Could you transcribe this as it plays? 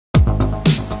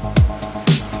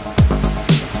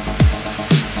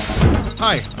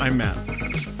Hi, I'm Matt.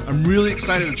 I'm really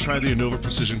excited to try the Anova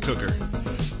precision cooker.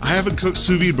 I haven't cooked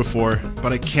sous vide before,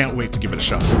 but I can't wait to give it a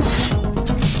shot.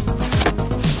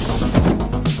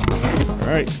 All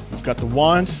right, we've got the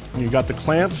wand, and you've got the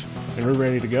clamp, and we're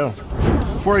ready to go.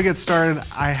 Before I get started,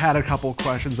 I had a couple of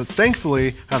questions, but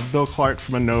thankfully I have Bill Clark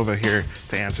from Anova here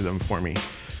to answer them for me.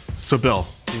 So Bill,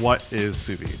 what is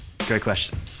sous vide? Great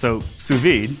question. So sous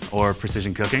vide, or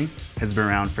precision cooking, has been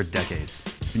around for decades.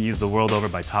 It's been used the world over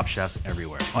by top chefs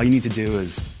everywhere. All you need to do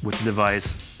is, with the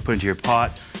device, put it into your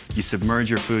pot, you submerge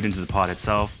your food into the pot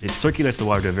itself, it circulates the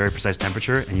water to a very precise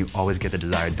temperature, and you always get the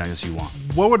desired doneness you want.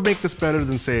 What would make this better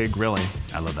than, say, grilling?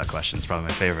 I love that question, it's probably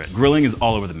my favorite. Grilling is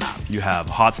all over the map. You have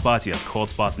hot spots, you have cold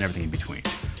spots, and everything in between.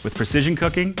 With precision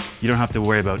cooking, you don't have to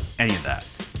worry about any of that.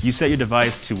 You set your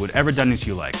device to whatever doneness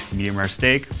you like. Medium rare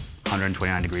steak,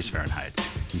 129 degrees Fahrenheit.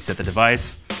 You set the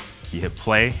device, you hit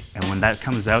play, and when that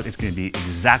comes out, it's going to be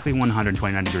exactly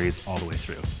 129 degrees all the way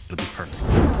through. It'll be perfect.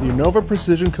 The Anova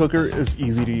precision cooker is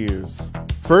easy to use.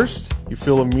 First, you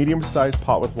fill a medium-sized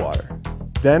pot with water.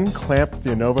 Then clamp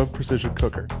the Anova precision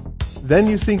cooker. Then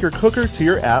you sync your cooker to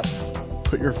your app,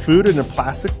 put your food in a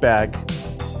plastic bag,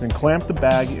 then clamp the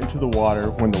bag into the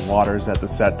water when the water is at the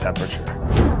set temperature.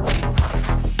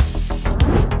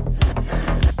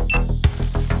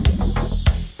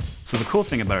 So the cool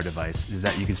thing about our device is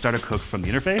that you can start a cook from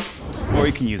the interface, or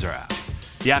you can use our app.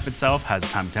 The app itself has the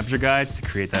time and temperature guides to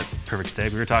create that perfect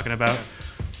steak we were talking about,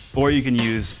 or you can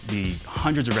use the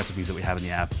hundreds of recipes that we have in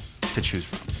the app to choose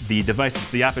from. The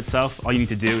device, the app itself, all you need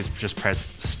to do is just press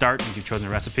start once you've chosen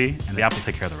a recipe, and the app will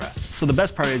take care of the rest. So the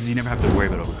best part is you never have to worry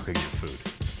about overcooking your food.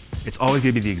 It's always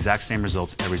going to be the exact same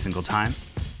results every single time.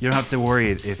 You don't have to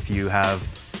worry if you have,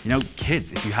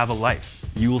 kids, if you have a life.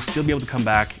 You will still be able to come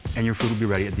back and your food will be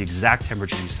ready at the exact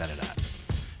temperature you set it at.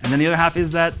 And then the other half is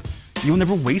that you will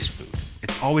never waste food.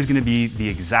 It's always going to be the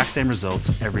exact same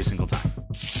results every single time.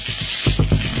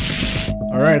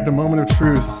 All right, the moment of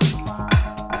truth.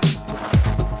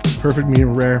 Perfect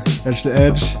medium rare, edge to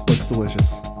edge, looks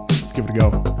delicious. Let's give it a go.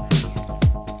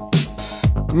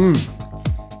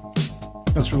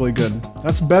 That's really good.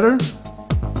 That's better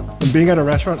than being at a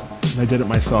restaurant, and I did it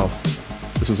myself.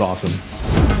 This was awesome.